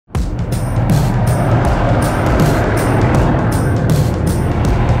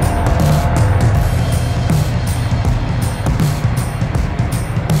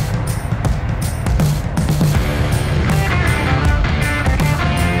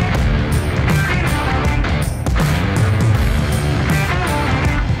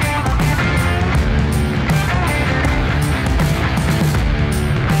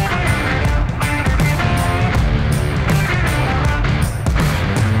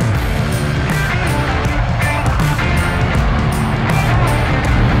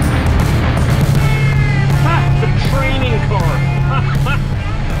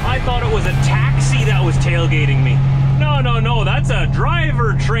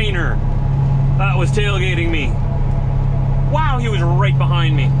driver trainer that was tailgating me. Wow, he was right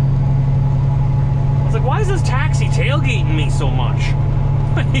behind me. I was like, why is this taxi tailgating me so much?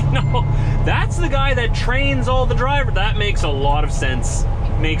 You know, that's the guy that trains all the drivers. That makes a lot of sense.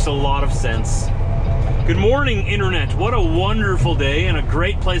 Makes a lot of sense. Good morning, Internet. What a wonderful day and a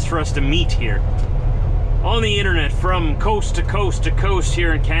great place for us to meet here. On the Internet, from coast to coast to coast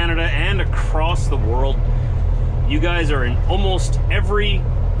here in Canada and across the world. You guys are in almost every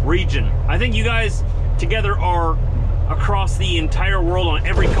region. I think you guys together are across the entire world on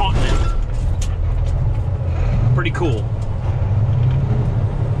every continent. Pretty cool.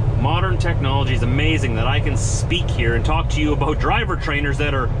 Modern technology is amazing that I can speak here and talk to you about driver trainers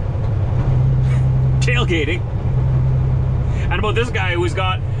that are tailgating. And about this guy who's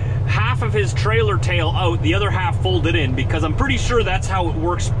got half of his trailer tail out, the other half folded in, because I'm pretty sure that's how it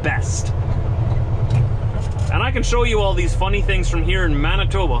works best. And I can show you all these funny things from here in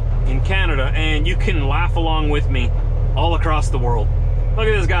Manitoba, in Canada, and you can laugh along with me all across the world. Look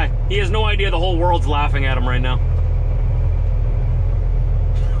at this guy. He has no idea the whole world's laughing at him right now.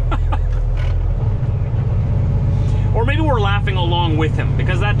 Or maybe we're laughing along with him,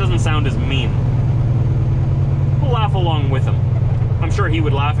 because that doesn't sound as mean. We'll laugh along with him. I'm sure he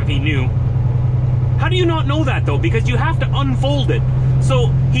would laugh if he knew. How do you not know that, though? Because you have to unfold it. So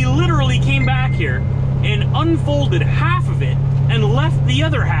he literally came back here and unfolded half of it and left the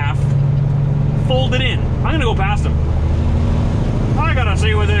other half folded in. I'm gonna go past him. I gotta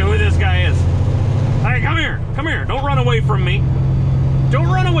see who this guy is. Hey, come here. Come here. Don't run away from me. Don't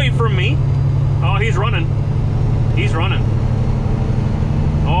run away from me. Oh, he's running. He's running.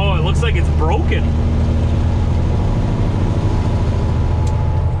 Oh, it looks like it's broken.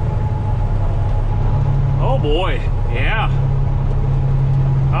 Oh boy, yeah.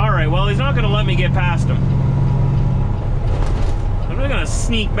 Alright, well, he's not going to let me get past him. I'm just going to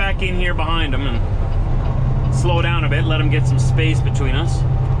sneak back in here behind him and slow down a bit, let him get some space between us.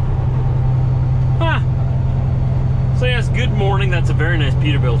 Huh. So yes, good morning. That's a very nice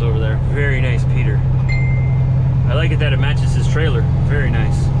Peterbilt over there. Very nice Peter. I like it that it matches his trailer. Very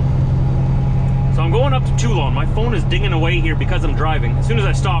nice. So I'm going up to Toulon. My phone is dinging away here because I'm driving. As soon as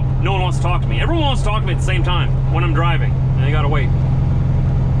I stop, no one wants to talk to me. Everyone wants to talk to me at the same time when I'm driving, and they gotta wait.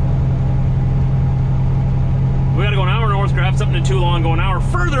 We gotta go an hour north, grab something in Toulon, go an hour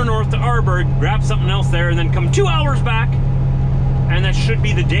further north to Arborg, grab something else there, and then come 2 hours back, and that should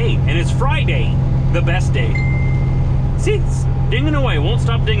be the day. And it's Friday, the best day. See, it's dinging away. Won't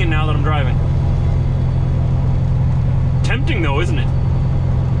stop dinging now that I'm driving. Tempting though, isn't it?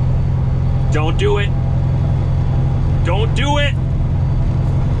 Don't do it. Don't do it.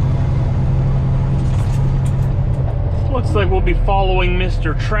 Looks like we'll be following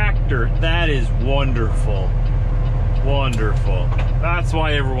Mr. Tractor. That is wonderful. Wonderful. That's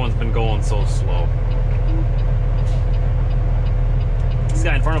why everyone's been going so slow. This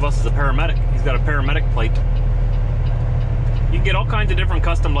guy in front of us is a paramedic. He's got a paramedic plate. You can get all kinds of different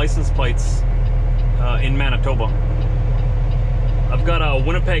custom license plates in Manitoba. I've got a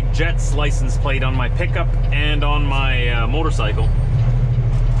Winnipeg Jets license plate on my pickup and on my motorcycle.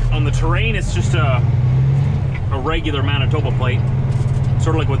 On the terrain, it's just a regular Manitoba plate.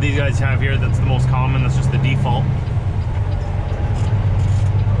 Sort of like what these guys have here. That's the most common. That's just the default.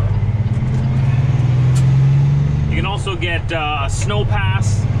 You can also get a snow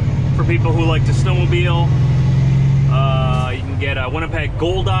pass for people who like to snowmobile. You can get a Winnipeg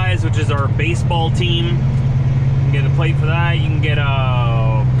Gold Eyes, which is our baseball team. Get a plate for that. You can get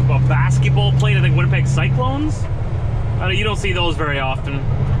a basketball plate. I think Winnipeg Cyclones. You don't see those very often.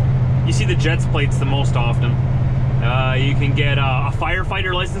 You see the Jets plates the most often. You can get a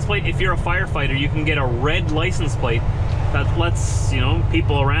firefighter license plate. If you're a firefighter, you can get a red license plate that lets, you know,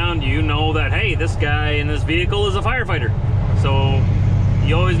 people around you know that, hey, this guy in this vehicle is a firefighter. So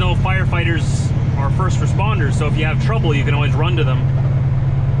you always know firefighters are first responders. So if you have trouble, you can always run to them.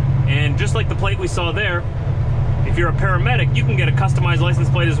 And just like the plate we saw there, if you're a paramedic, you can get a customized license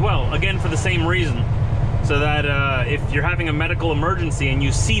plate as well, again for the same reason. So that if you're having a medical emergency and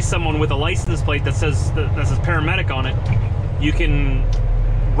you see someone with a license plate that says paramedic on it, you can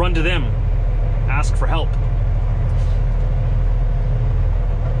run to them, ask for help.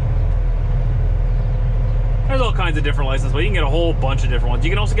 There's all kinds of different license plates. You can get a whole bunch of different ones.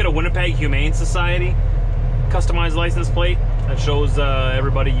 You can also get a Winnipeg Humane Society customized license plate that shows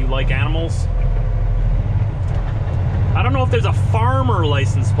everybody you like animals. I don't know if there's a farmer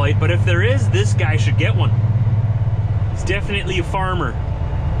license plate, but if there is, this guy should get one. He's definitely a farmer.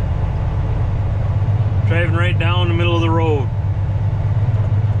 Driving right down the middle of the road.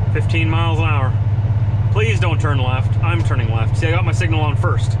 15 miles an hour. Please don't turn left. I'm turning left. See, I got my signal on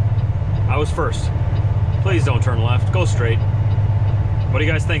first. I was first. Please don't turn left. Go straight. What do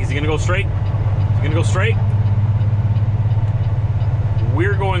you guys think? Is he gonna go straight? Is he gonna go straight?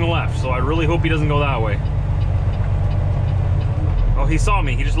 We're going left, so I really hope he doesn't go that way. Oh, he saw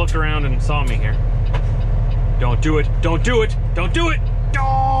me. He just looked around and saw me here. Don't do it. Don't do it. Don't do it.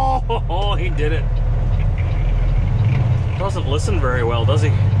 Oh, he did it. Doesn't listen very well, does he?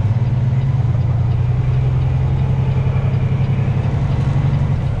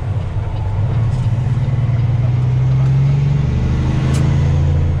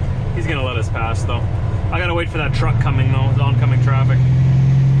 He's gonna let us pass, though. I gotta wait for that truck coming, though. It's oncoming traffic.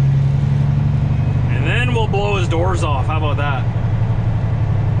 And then we'll blow his doors off. How about that?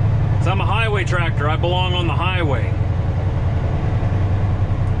 So I'm a highway tractor. I belong on the highway.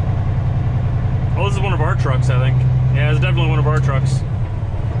 Oh, this is one of our trucks, I think. Yeah, it's definitely one of our trucks.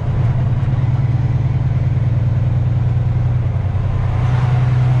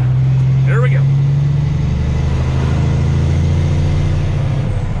 There we go.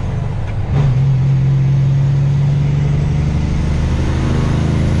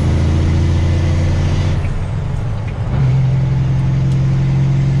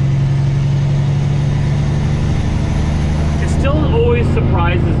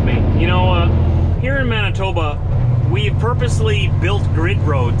 Surprises me. You know, here in Manitoba, we've purposely built grid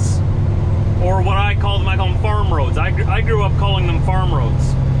roads, or what I call them farm roads. I grew up calling them farm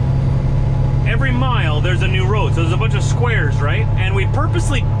roads. Every mile there's a new road, so there's a bunch of squares, right? And we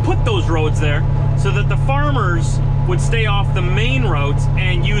purposely put those roads there so that the farmers would stay off the main roads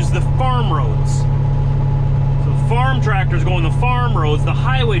and use the farm roads. So the farm tractors go on the farm roads, the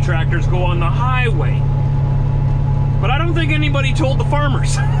highway tractors go on the highway. But I don't think anybody told the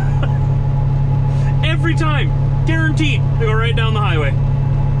farmers. Every time, guaranteed, they go right down the highway,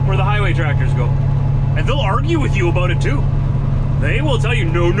 where the highway tractors go. And they'll argue with you about it too. They will tell you,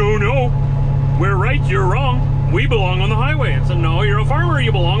 no, no, no, we're right, you're wrong. We belong on the highway. And so, no, you're a farmer,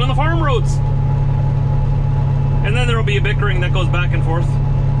 you belong on the farm roads. And then there'll be a bickering that goes back and forth.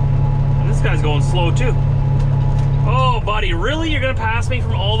 And this guy's going slow too. Oh, buddy, really? You're gonna pass me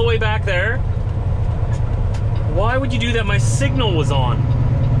from all the way back there? Why would you do that? My signal was on.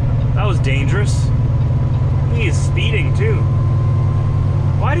 That was dangerous. He is speeding too.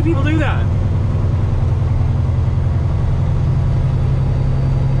 Why do people do that?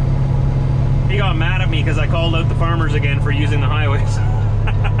 He got mad at me because I called out the farmers again for using the highways.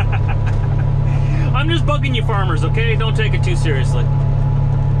 I'm just bugging you farmers, okay? Don't take it too seriously.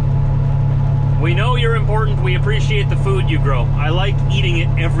 We know you're important. We appreciate the food you grow. I like eating it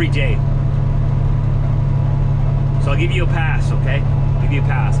every day. So I'll give you a pass, okay? I'll give you a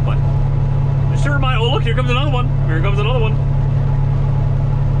pass, but just to remind, oh look, here comes another one. Here comes another one.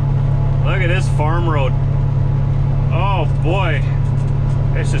 Look at this farm road. Oh boy.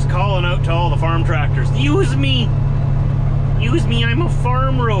 It's just calling out to all the farm tractors. Use me! Use me, I'm a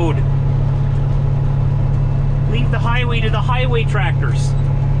farm road. Leave the highway to the highway tractors.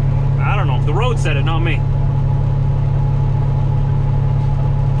 I don't know, the road said it, not me.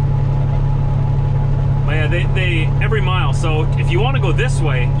 Yeah, they every mile. So if you want to go this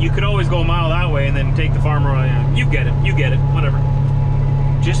way, you could always go a mile that way and then take the farm road. You get it, whatever.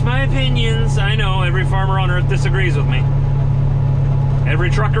 Just my opinions. I know every farmer on earth disagrees with me.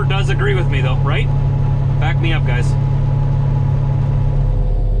 Every trucker does agree with me though, right? Back me up, guys.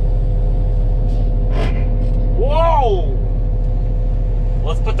 Whoa!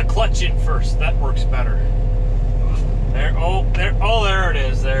 Let's put the clutch in first. That works better. There, oh, there it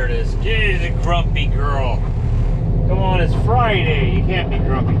is, there it is. She's a grumpy girl. Come on, it's Friday. You can't be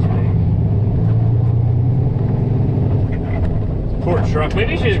grumpy today. Poor truck.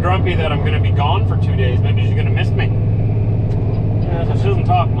 Maybe she's grumpy that I'm going to be gone for 2 days. Maybe she's going to miss me. Yeah, so she doesn't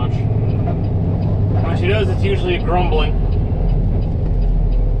talk much. When she does, it's usually a grumbling.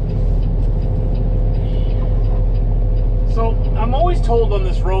 So, I'm always told on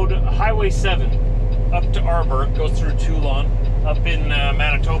this road, Highway 7, up to Arbor, goes through Toulon, up in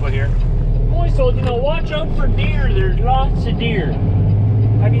Manitoba here. I'm always told, you know, watch out for deer. There's lots of deer.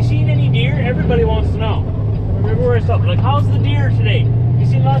 Have you seen any deer? Everybody wants to know. Everywhere I stop, like, how's the deer today? You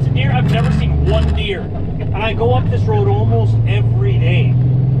seen lots of deer? I've never seen one deer. And I go up this road almost every day.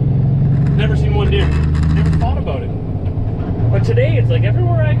 Never seen one deer. Never thought about it. But today, it's like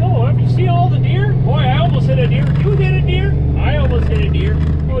everywhere I go, have you seen all the deer? Boy, I almost hit a deer. You hit a deer? I almost hit a deer.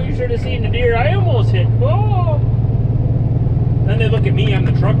 Oh, you should have seen the deer I almost hit. Oh! Then they look at me, I'm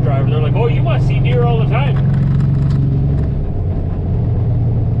the truck driver. They're like, oh, you must see deer all the time.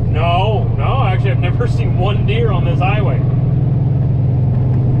 No, actually I've never seen one deer on this highway.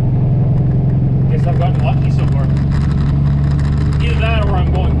 guess I've gotten lucky so far. Either that or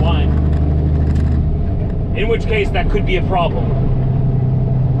I'm going blind. In which case, that could be a problem.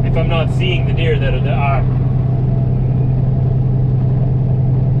 If I'm not seeing the deer that are...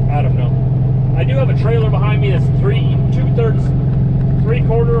 I don't know. I do have a trailer behind me that's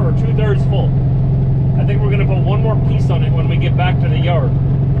three-quarter or two-thirds full. I think we're going to put one more piece on it when we get back to the yard.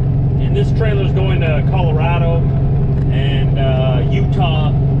 And this trailer's going to Colorado and Utah,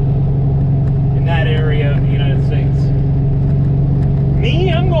 in that area of the United States.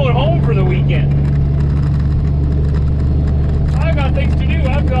 Me, I'm going home for the weekend. I've got things to do.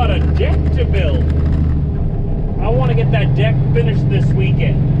 I've got a deck to build. I want to get that deck finished this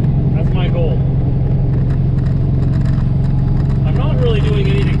weekend. That's my goal. I'm not really doing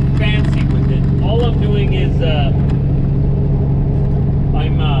anything fancy with it. All I'm doing is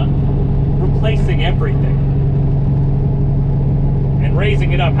I'm replacing everything and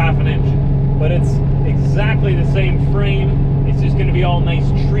raising it up half an inch. But it's exactly the same frame. It's just going to be all nice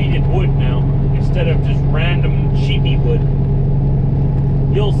treated wood now instead of just random cheapy wood.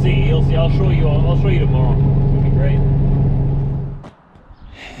 You'll see. You'll see. I'll show you tomorrow. It's going to be great.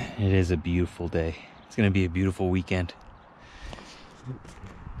 It is a beautiful day. It's going to be a beautiful weekend.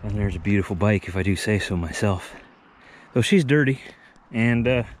 And there's a beautiful bike, if I do say so myself. Though she's dirty, and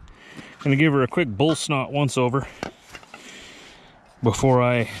I'm gonna give her a quick bull snot once over before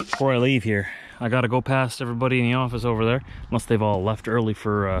I leave here. I gotta go past everybody in the office over there, unless they've all left early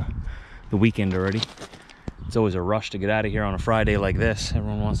for the weekend already. It's always a rush to get out of here on a Friday like this.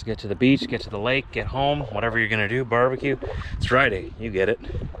 Everyone wants to get to the beach, get to the lake, get home, whatever you're gonna do, barbecue. It's Friday, you get it.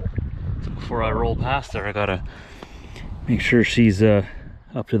 So before I roll past her, I gotta make sure she's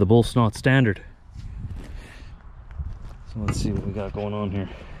up to the bull snot standard. So let's see what we got going on here.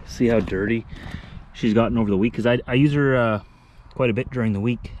 See how dirty she's gotten over the week, because I use her quite a bit during the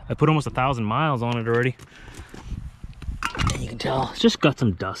week. I put almost 1,000 miles on it already. And you can tell it's just got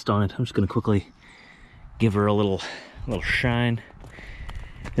some dust on it. I'm just gonna quickly give her a little shine.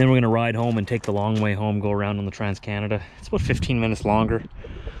 Then we're gonna ride home and take the long way home, go around on the Trans-Canada. It's about 15 minutes longer,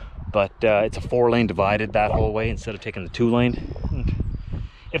 but it's a 4-lane divided that whole way instead of taking the 2-lane.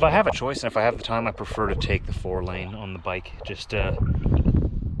 If I have a choice and if I have the time, I prefer to take the 4-lane on the bike, just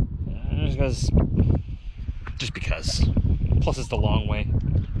because. Plus it's the long way.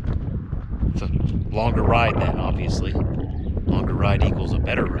 It's a longer ride then, obviously. Longer ride equals a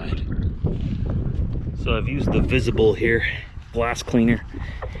better ride. So I've used the Visible here, glass cleaner.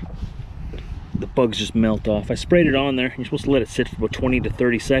 The bugs just melt off. I sprayed it on there. You're supposed to let it sit for about 20 to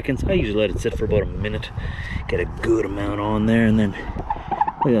 30 seconds. I usually let it sit for about a minute. Get a good amount on there, and then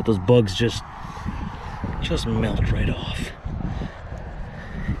look at that, those bugs just melt right off.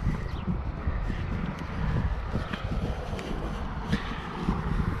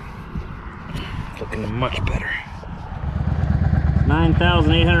 Looking much better.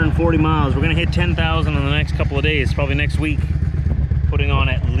 9,840 miles. We're gonna hit 10,000 in the next couple of days, probably next week. Putting on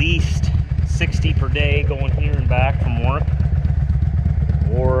at least 60 per day going here and back from work.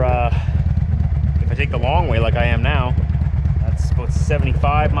 Or if I take the long way like I am now, that's about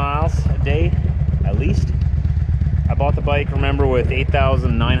 75 miles a day at least. I bought the bike, remember, with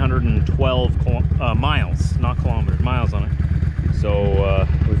 8,912 miles, not kilometers, miles on it. So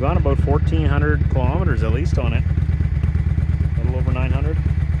we've gone about 1,400 kilometers at least on it. A little over 900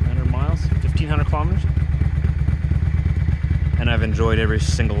 miles, 1,500 kilometers. And I've enjoyed every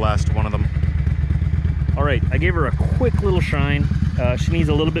single last one of them. All right, I gave her a quick little shine. She needs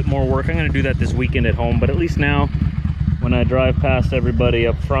a little bit more work. I'm gonna do that this weekend at home, but at least now when I drive past everybody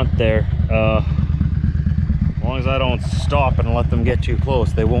up front there, as long as I don't stop and let them get too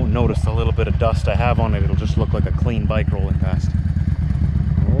close, they won't notice the little bit of dust I have on it. It'll just look like a clean bike rolling past.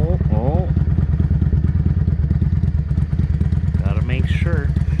 Oh. Gotta make sure.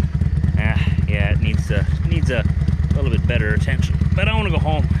 Yeah, it needs a little bit better attention. But I want to go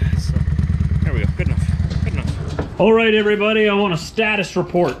home. So there we go. Good enough. Good enough. All right, everybody. I want a status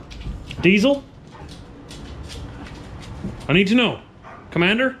report. Diesel? I need to know.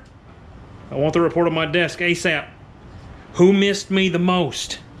 Commander? I want the report on my desk ASAP. Who missed me the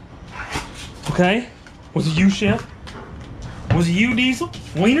most? Okay? Was it you, Chef? Was it you, Diesel?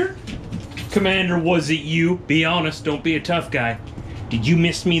 Wiener? Commander, was it you? Be honest, don't be a tough guy. Did you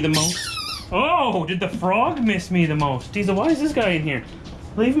miss me the most? Oh, did the frog miss me the most? Diesel, why is this guy in here?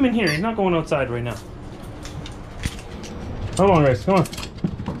 Leave him in here. He's not going outside right now. Come on, Race. Come on. Let's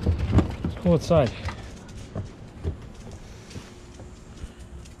go outside.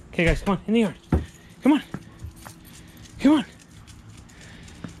 Okay, guys, come on. In the yard. Come on. Come on.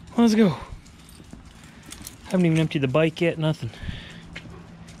 Let's go. Haven't even emptied the bike yet. Nothing.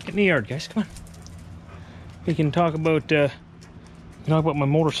 Get in the yard, guys. Come on. we can talk about my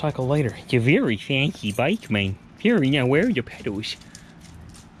motorcycle later. It's a very fancy bike, man. Here, now where are your pedals?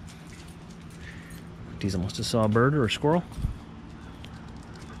 Diesel must have saw a bird or a squirrel.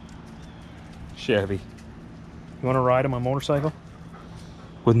 Chevy, you want to ride on my motorcycle?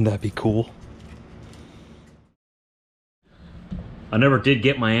 Wouldn't that be cool? I never did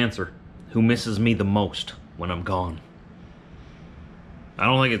get my answer. Who misses me the most when I'm gone? I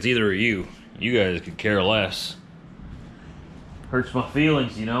don't think it's either of you. You guys could care less. Hurts my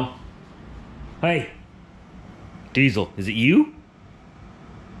feelings, you know. Hey, Diesel, is it you?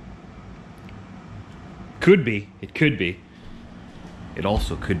 Could be. It could be. It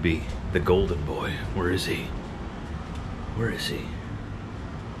also could be the golden boy. Where is he? Where is he?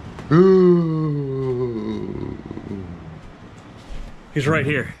 Ooh. He's right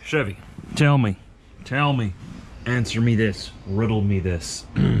here. Chevy, tell me. Tell me. Answer me this. Riddle me this.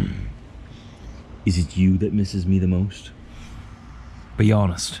 Is it you that misses me the most? Be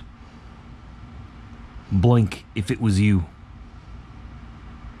honest. Blink if it was you.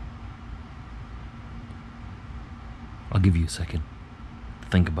 I'll give you a second.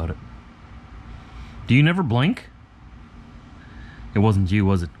 Think about it. Do you never blink? It wasn't you,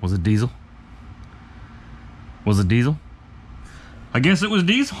 was it? Was it Diesel? Was it Diesel? I guess it was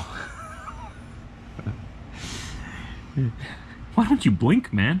Diesel. Why don't you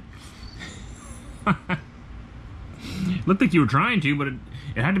blink, man? Looked like you were trying to, but it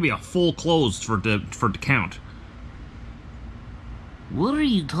had to be a full close for it to count. What are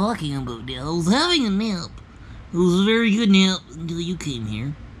you talking about, Dale? I was having a nap. It was a very good nap until you came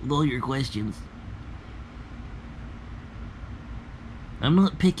here with all your questions. I'm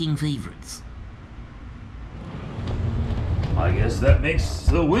not picking favorites. I guess that makes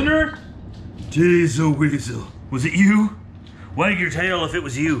the winner Diesel Weasel. Was it you? Wag your tail if it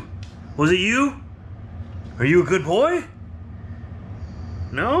was you. Was it you? Are you a good boy?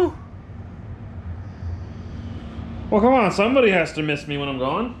 No? Well, come on, somebody has to miss me when I'm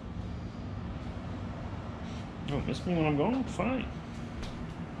gone. Don't miss me when I'm gone? Fine.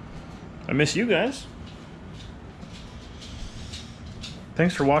 I miss you guys.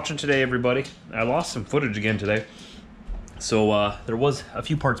 Thanks for watching today, everybody. I lost some footage again today. So, there was a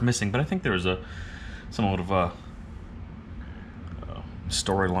few parts missing, but I think there was somewhat of a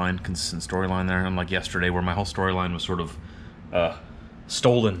consistent storyline there, unlike yesterday where my whole storyline was sort of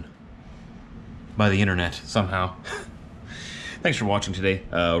stolen by the internet somehow. Thanks for watching today.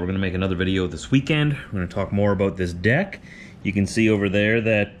 We're going to make another video this weekend. We're going to talk more about this deck. You can see over there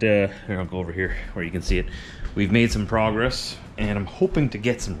that, here, I'll go over here where you can see it. We've made some progress, and I'm hoping to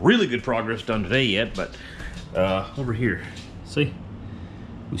get some really good progress done today yet, but over here, see?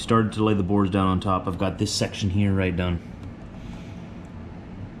 We started to lay the boards down on top. I've got this section here right done.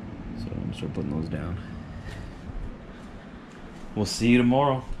 So I'm going to start putting those down. We'll see you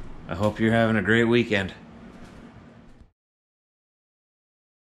tomorrow. I hope you're having a great weekend.